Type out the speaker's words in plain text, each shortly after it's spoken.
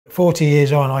40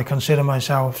 years on, I consider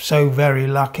myself so very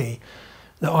lucky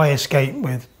that I escaped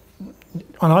with,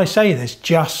 and I say this,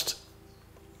 just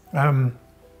 27%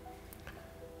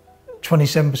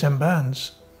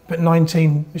 burns, but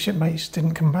 19 shipmates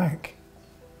didn't come back.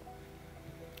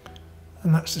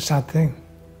 And that's the sad thing.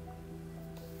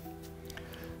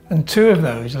 And 2 of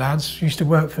those lads used to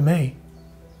work for me.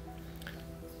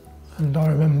 And I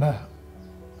remember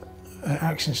at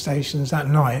action stations that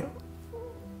night,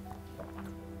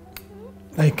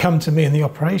 they come to me in the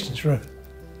operations room.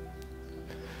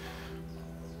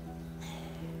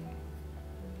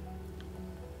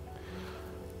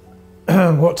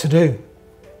 What to do?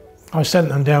 I sent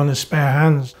them down as spare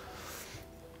hands.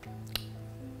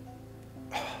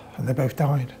 And they both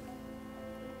died.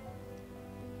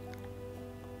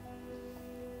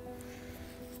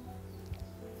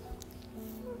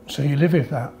 So you live with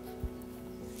that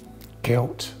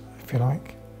guilt, if you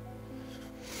like.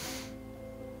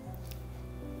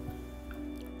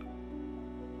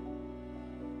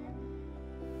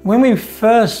 When we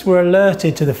first were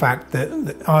alerted to the fact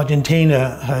that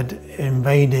Argentina had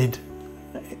invaded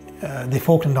the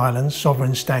Falkland Islands,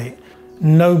 sovereign state,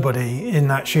 nobody in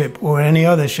that ship or any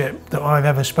other ship that I've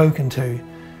ever spoken to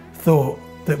thought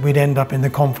that we'd end up in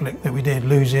the conflict that we did,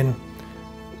 losing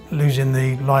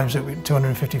the lives,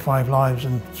 255 lives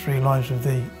and 3 lives of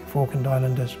the Falkland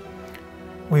Islanders.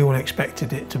 We all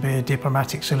expected it to be a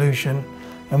diplomatic solution,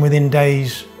 and within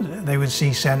days they would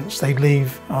see sense. They'd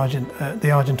leave,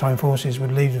 the Argentine forces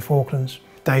would leave the Falklands.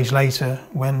 Days later,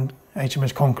 when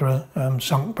HMS Conqueror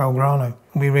sunk Belgrano,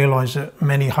 we realised that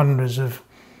many hundreds of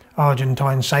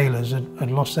Argentine sailors had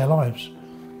lost their lives,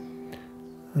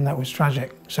 and that was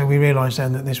tragic. So we realised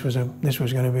then that this was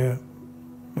going to be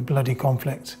a bloody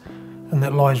conflict, and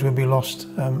that lives would be lost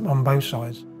on both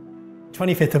sides.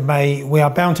 25th of May, we are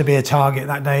bound to be a target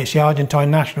that day. It's the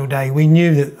Argentine National Day. We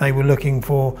knew that they were looking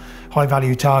for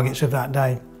high-value targets of that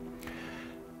day.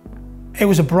 It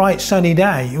was a bright, sunny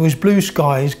day. It was blue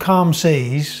skies, calm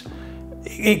seas.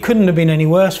 It couldn't have been any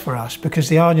worse for us because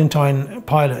the Argentine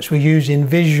pilots were using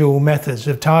visual methods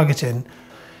of targeting.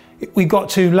 We got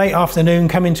to late afternoon,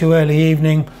 coming to early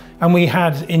evening, and we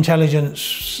had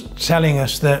intelligence telling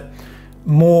us that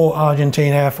more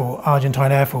Argentine Air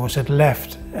Force had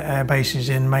left air bases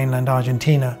in mainland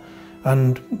Argentina,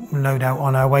 and no doubt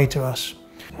on our way to us.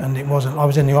 And it wasn't. I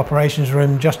was in the operations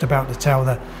room just about to tell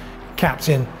the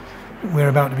captain we're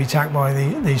about to be attacked by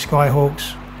the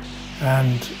Skyhawks,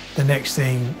 and the next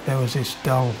thing, there was this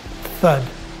dull thud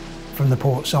from the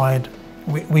port side.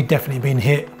 We'd definitely been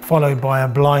hit, followed by a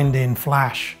blinding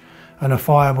flash and a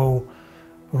fireball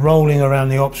rolling around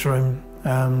the ops room.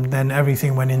 Then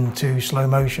everything went into slow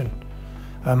motion.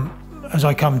 As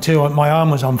I come to, my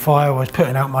arm was on fire. I was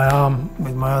putting out my arm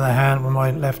with my other hand, with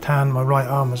my left hand, my right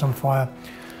arm was on fire.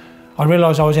 I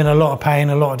realised I was in a lot of pain,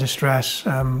 a lot of distress.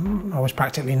 I was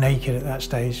practically naked at that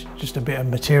stage, just a bit of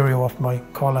material off my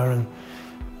collar and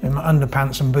in my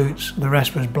underpants and boots. The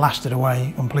rest was blasted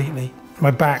away completely. My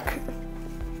back,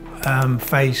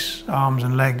 face, arms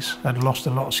and legs had lost a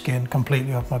lot of skin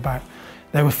completely off my back.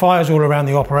 There were fires all around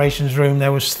the operations room.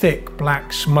 There was thick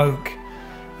black smoke,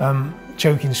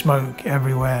 choking smoke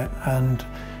everywhere. And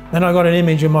then I got an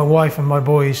image of my wife and my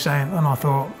boys saying, and I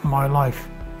thought, my life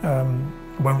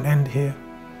won't end here,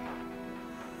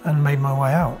 and made my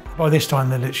way out. By this time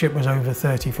the ship was over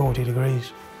 30, 40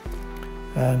 degrees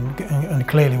and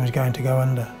clearly was going to go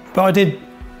under. But I did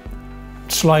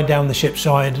slide down the ship's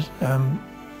side,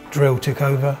 drill took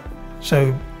over.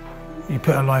 So you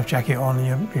put a life jacket on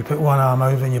and you put one arm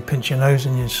over and you pinch your nose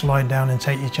and you slide down and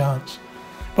take your chance.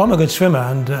 But I'm a good swimmer,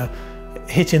 and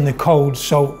hitting the cold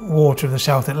salt water of the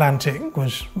South Atlantic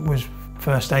was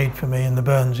first aid for me in the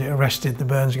burns. It arrested the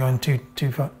burns going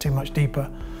too much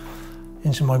deeper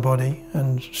into my body,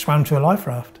 and swam to a life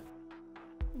raft.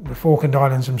 The Falkland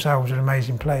Islands themselves are an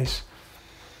amazing place,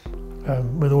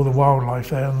 with all the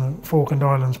wildlife there and the Falkland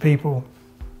Islands people.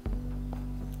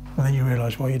 And then you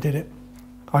realise why you did it.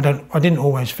 I didn't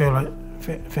always feel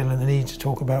the need to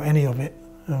talk about any of it,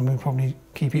 and we probably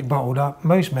keep it bottled up.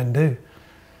 Most men do.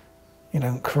 You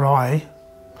don't cry.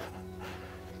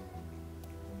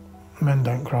 Men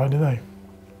don't cry, do they?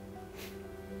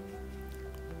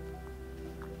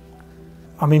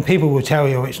 I mean, people will tell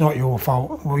you it's not your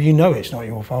fault. Well, you know it's not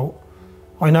your fault.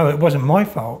 I know it wasn't my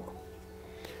fault.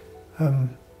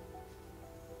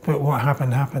 But what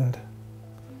happened, happened.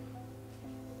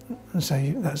 And so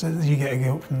you get a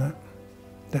guilt from that,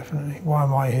 definitely. Why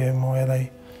am I here and why are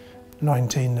they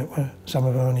 19 that were, some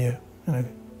of them only,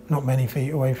 not many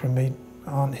feet away from me,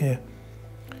 aren't here?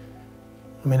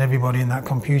 I mean, everybody in that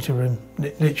computer room,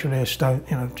 literally a stone,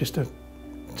 just a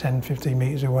 10, 15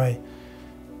 metres away,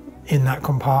 in that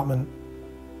compartment,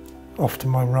 off to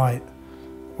my right,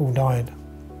 all died,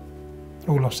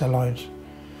 all lost their lives,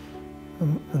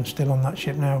 and still on that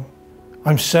ship now.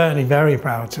 I'm certainly very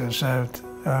proud to have served.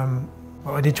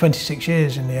 I did 26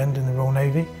 years in the end in the Royal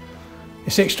Navy.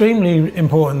 It's extremely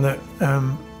important that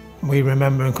we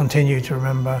remember and continue to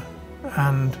remember,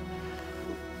 and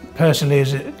personally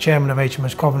as chairman of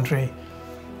HMS Coventry,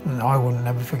 I will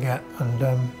never forget, and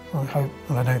I hope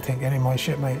and I don't think any of my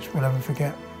shipmates will ever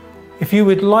forget. If you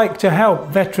would like to help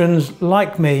veterans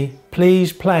like me,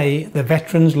 please play the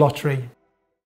Veterans Lottery.